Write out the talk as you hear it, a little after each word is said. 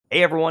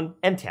Hey everyone,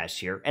 MTash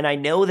here, and I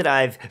know that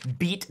I've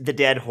beat the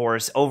dead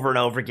horse over and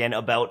over again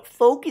about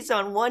focus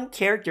on one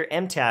character.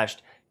 MTash,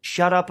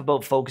 shut up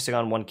about focusing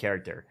on one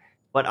character.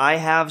 But I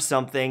have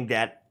something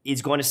that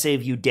is going to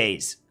save you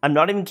days. I'm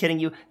not even kidding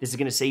you, this is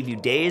going to save you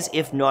days,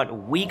 if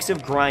not weeks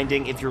of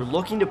grinding. If you're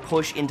looking to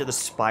push into the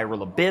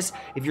spiral abyss,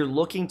 if you're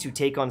looking to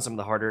take on some of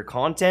the harder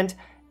content,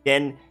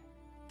 then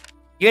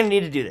you're going to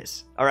need to do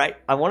this, alright?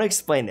 I want to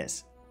explain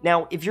this.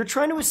 Now, if you're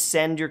trying to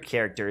ascend your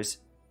characters,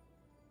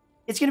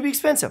 it's going to be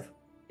expensive.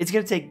 It's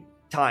going to take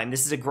time.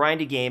 This is a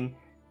grindy game.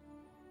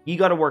 You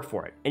got to work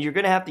for it. And you're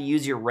going to have to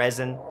use your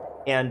resin,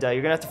 and you're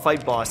going to have to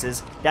fight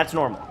bosses. That's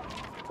normal.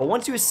 But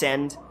once you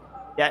ascend,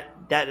 that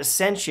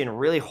ascension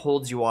really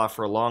holds you off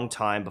for a long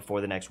time before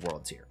the next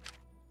world tier.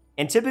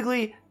 And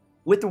typically,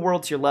 with the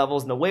world tier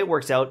levels and the way it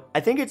works out,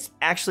 I think it's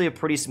actually a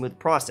pretty smooth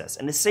process.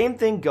 And the same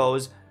thing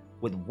goes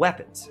with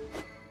weapons.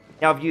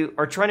 Now, if you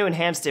are trying to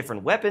enhance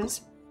different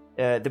weapons,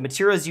 the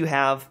materials you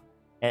have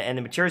and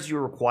the materials you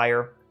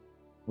require,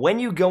 when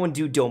you go and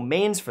do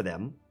domains for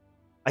them,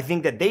 I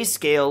think that they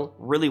scale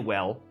really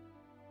well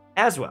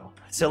as well.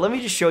 So let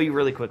me just show you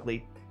really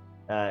quickly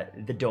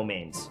the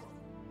domains.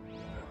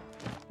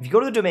 If you go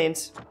to the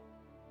domains,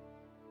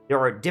 there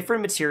are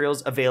different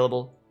materials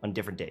available on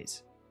different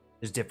days.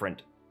 There's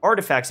different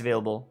artifacts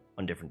available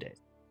on different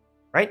days,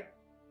 right?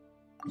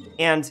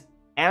 And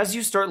as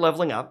you start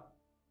leveling up,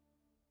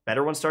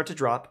 better ones start to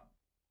drop.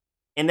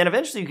 And then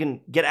eventually you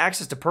can get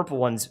access to purple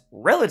ones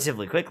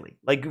relatively quickly,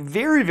 like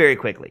very, very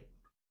quickly.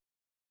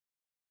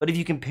 But if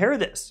you compare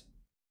this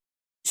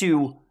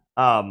to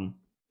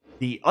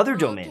the other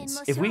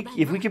domains, if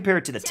we compare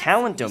it to the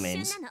talent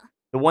domains,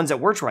 the ones that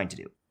we're trying to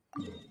do,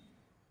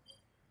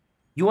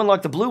 you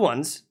unlock the blue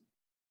ones,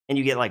 and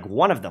you get like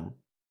one of them.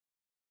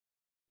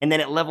 And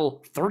then at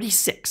level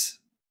 36,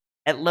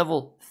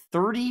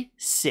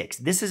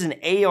 this is an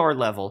AR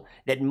level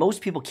that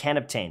most people can't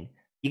obtain.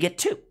 You get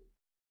 2.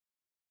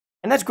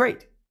 And that's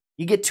great.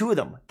 You get 2 of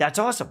them. That's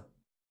awesome.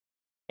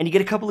 And you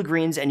get a couple of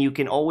greens, and you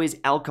can always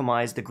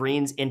alchemize the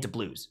greens into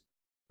blues.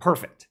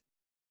 Perfect.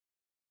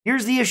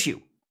 Here's the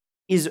issue,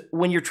 is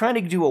when you're trying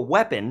to do a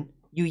weapon,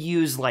 you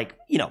use like,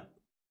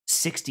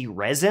 60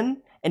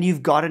 resin, and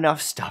you've got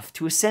enough stuff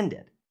to ascend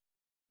it.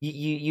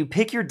 You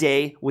pick your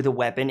day with a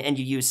weapon, and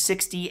you use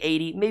 60,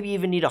 80, maybe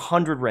even need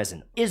 100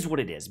 resin. Is what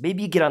it is.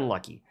 Maybe you get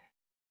unlucky.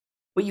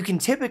 But you can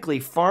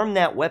typically farm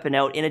that weapon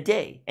out in a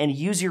day, and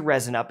use your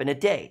resin up in a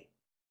day.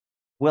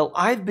 Well,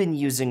 I've been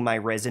using my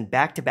resin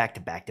back to back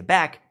to back to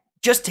back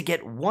just to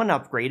get one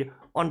upgrade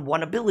on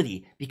one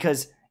ability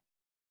because,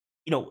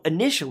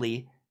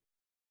 initially,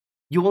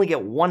 you only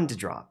get 1 to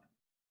drop.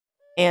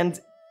 And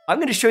I'm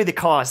going to show you the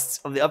costs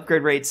of the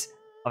upgrade rates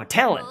of a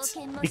talent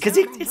because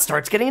it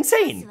starts getting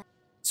insane.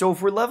 So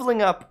if we're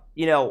leveling up,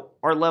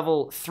 our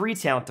level 3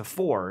 talent to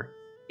 4,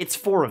 it's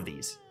 4 of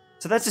these.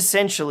 So that's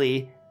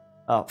essentially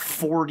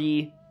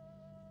 40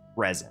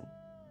 resin,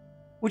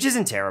 which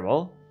isn't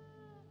terrible.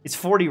 It's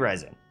 40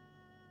 resin.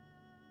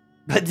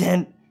 But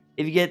then,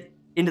 if you get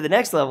into the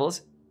next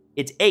levels,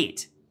 it's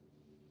 8.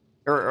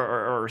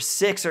 Or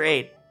 6 or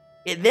 8.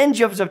 It then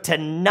jumps up to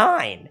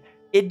 9.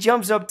 It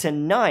jumps up to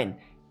 9.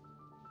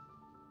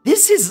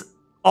 This is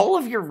all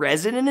of your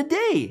resin in a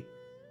day.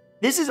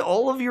 This is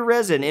all of your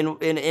resin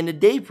in a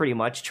day, pretty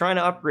much, trying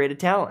to upgrade a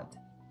talent.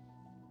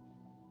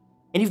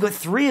 And you've got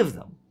 3 of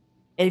them.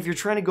 And if you're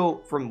trying to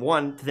go from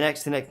one to the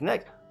next, to the next, to the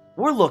next,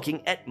 we're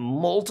looking at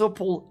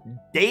multiple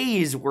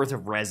days worth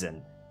of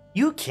resin.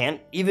 You can't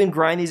even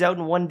grind these out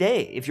in one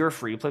day if you're a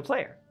free-to-play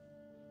player.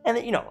 And,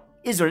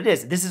 is what it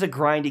is. This is a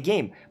grindy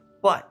game.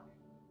 But,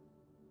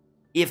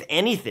 if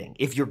anything,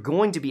 if you're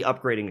going to be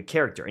upgrading a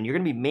character and you're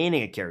going to be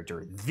maining a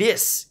character,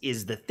 this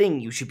is the thing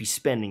you should be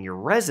spending your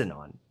resin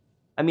on.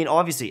 I mean,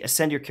 obviously,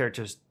 ascend your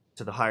characters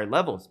to the higher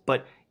levels.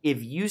 But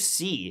if you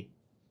see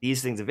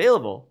these things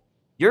available,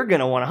 you're going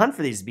to want to hunt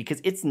for these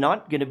because it's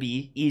not going to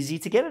be easy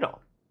to get it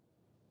all.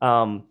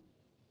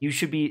 You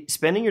should be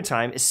spending your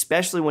time,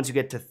 especially once you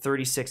get to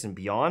 36 and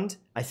beyond.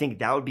 I think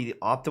that would be the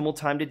optimal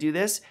time to do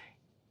this.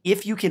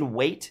 If you can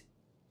wait,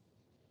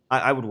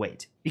 I would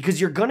wait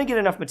because you're going to get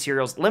enough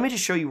materials. Let me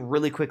just show you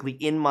really quickly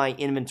in my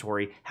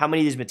inventory how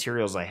many of these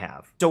materials I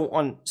have. So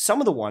on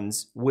some of the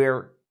ones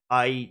where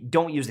I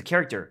don't use the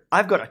character,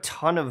 I've got a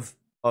ton of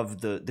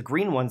the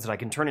green ones that I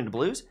can turn into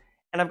blues,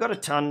 and I've got a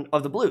ton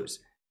of the blues.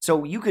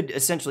 So you could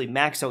essentially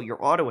max out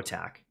your auto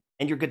attack,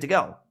 and you're good to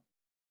go.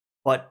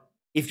 But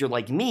if you're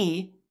like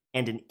me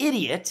and an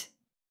idiot,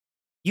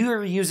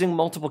 you're using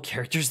multiple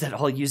characters that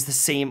all use the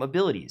same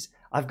abilities.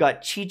 I've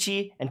got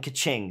Chi-Chi and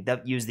Kaching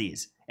that use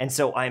these, and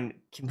so I'm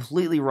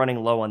completely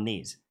running low on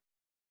these.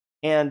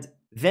 And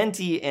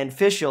Venti and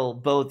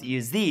Fischl both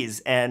use these,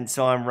 and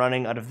so I'm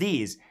running out of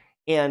these.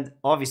 And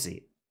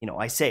obviously,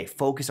 I say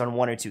focus on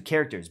 1 or 2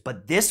 characters,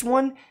 but this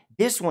one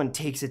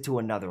takes it to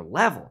another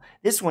level.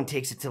 This one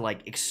takes it to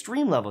like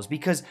extreme levels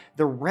because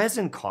the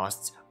resin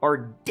costs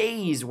are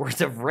days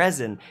worth of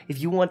resin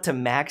if you want to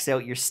max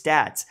out your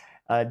stats,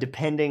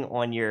 depending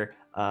on your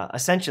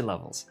ascension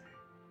levels.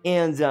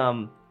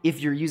 And if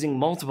you're using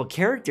multiple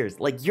characters,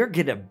 like you're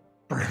gonna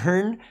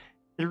burn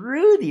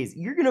through these.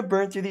 You're gonna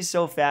burn through these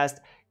so fast.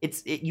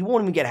 You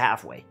won't even get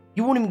halfway.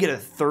 You won't even get a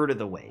third of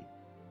the way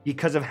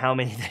because of how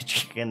many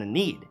that you're gonna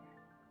need.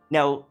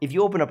 Now, if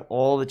you open up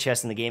all the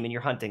chests in the game and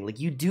you're hunting, like,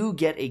 you do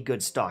get a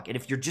good stock. And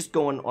if you're just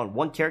going on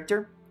one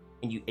character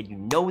and you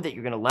know that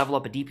you're gonna level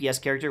up a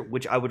DPS character,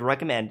 which I would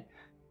recommend,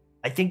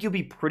 I think you'll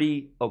be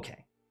pretty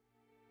okay.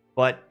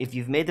 But if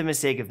you've made the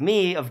mistake of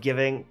me of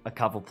giving a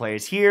couple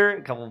players here,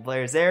 a couple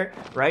players there,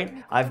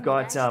 right? I've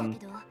got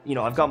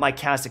I've got my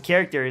cast of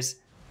characters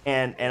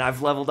and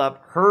I've leveled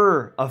up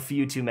her a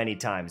few too many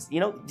times.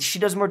 She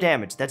does more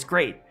damage. That's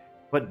great.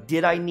 But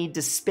did I need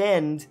to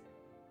spend,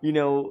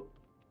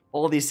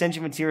 all the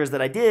Ascension materials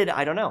that I did?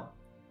 I don't know.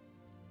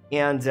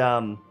 And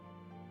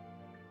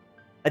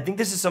I think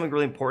this is something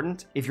really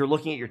important. If you're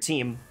looking at your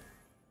team,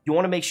 you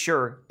want to make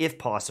sure, if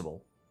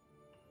possible,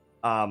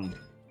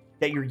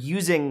 that you're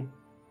using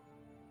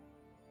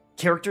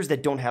characters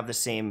that don't have the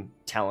same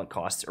talent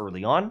costs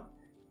early on.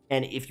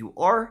 And if you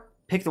are,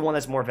 pick the one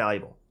that's more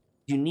valuable.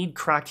 Do you need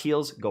cracked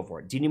heals? Go for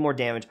it. Do you need more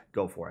damage?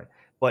 Go for it.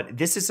 But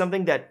this is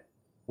something that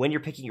when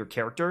you're picking your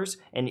characters,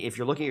 and if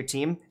you're looking at your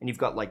team and you've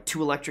got like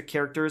 2 electric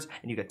characters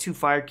and you've got 2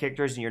 fire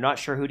characters and you're not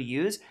sure who to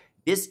use,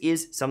 this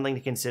is something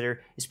to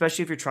consider,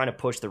 especially if you're trying to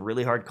push the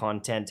really hard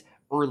content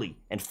early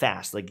and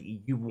fast. Like,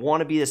 you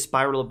want to be the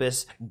Spiral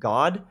Abyss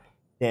god,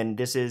 then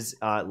this is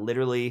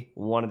literally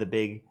one of the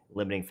big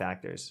limiting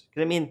factors.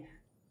 Because, I mean,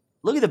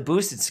 look at the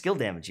boosted skill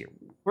damage here.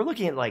 We're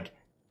looking at like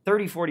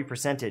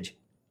 30-40%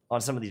 on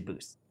some of these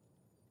boosts.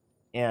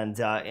 And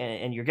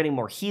you're getting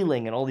more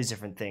healing and all these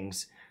different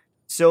things.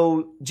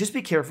 So just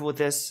be careful with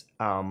this.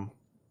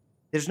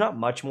 There's not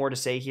much more to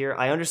say here.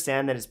 I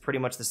understand that it's pretty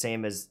much the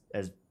same as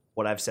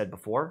what I've said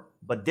before,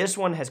 but this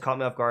one has caught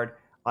me off guard.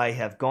 I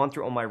have gone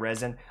through all my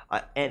resin,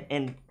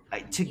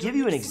 to give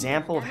you an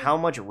example of how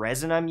much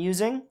resin I'm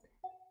using,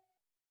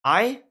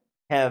 I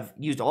have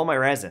used all my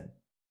resin,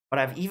 but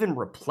I've even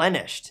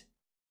replenished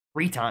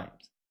 3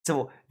 times.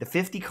 So the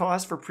 50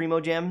 cost for Primo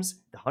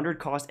Gems, the 100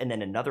 cost, and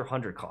then another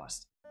 100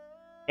 cost.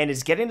 And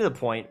it's getting to the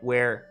point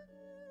where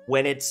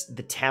when it's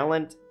the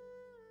talent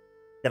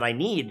that I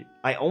need,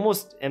 I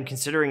almost am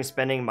considering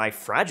spending my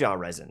fragile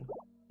resin.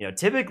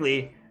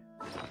 Typically,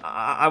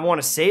 I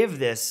want to save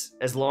this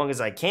as long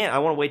as I can. I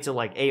want to wait till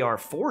like AR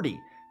 40.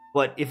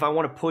 But if I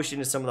want to push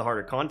into some of the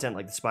harder content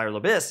like the Spiral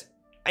Abyss,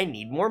 I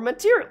need more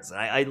materials.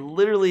 I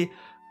literally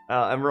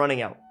am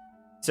running out.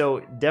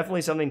 So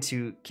definitely something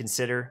to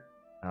consider.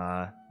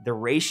 The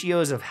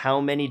ratios of how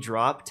many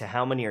drop to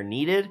how many are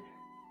needed,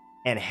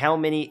 and how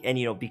many,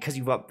 and because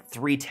you've got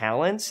 3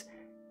 talents,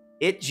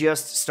 it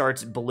just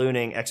starts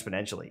ballooning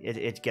exponentially.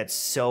 It gets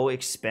so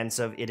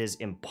expensive, it is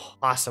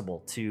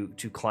impossible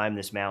to climb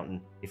this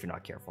mountain if you're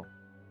not careful.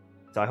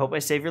 So I hope I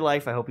save your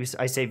life. I hope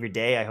I save your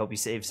day. I hope you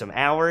save some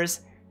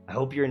hours. I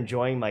hope you're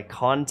enjoying my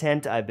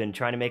content. I've been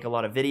trying to make a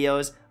lot of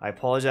videos. I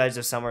apologize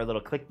if some are a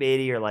little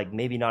clickbaity or like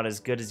maybe not as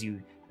good as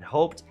you had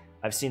hoped.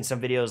 I've seen some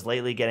videos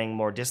lately getting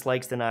more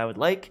dislikes than I would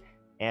like.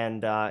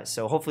 And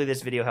so hopefully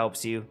this video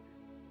helps you.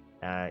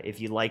 If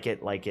you like it,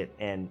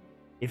 and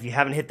if you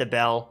haven't hit the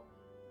bell,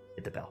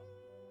 hit the bell.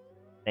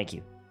 Thank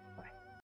you.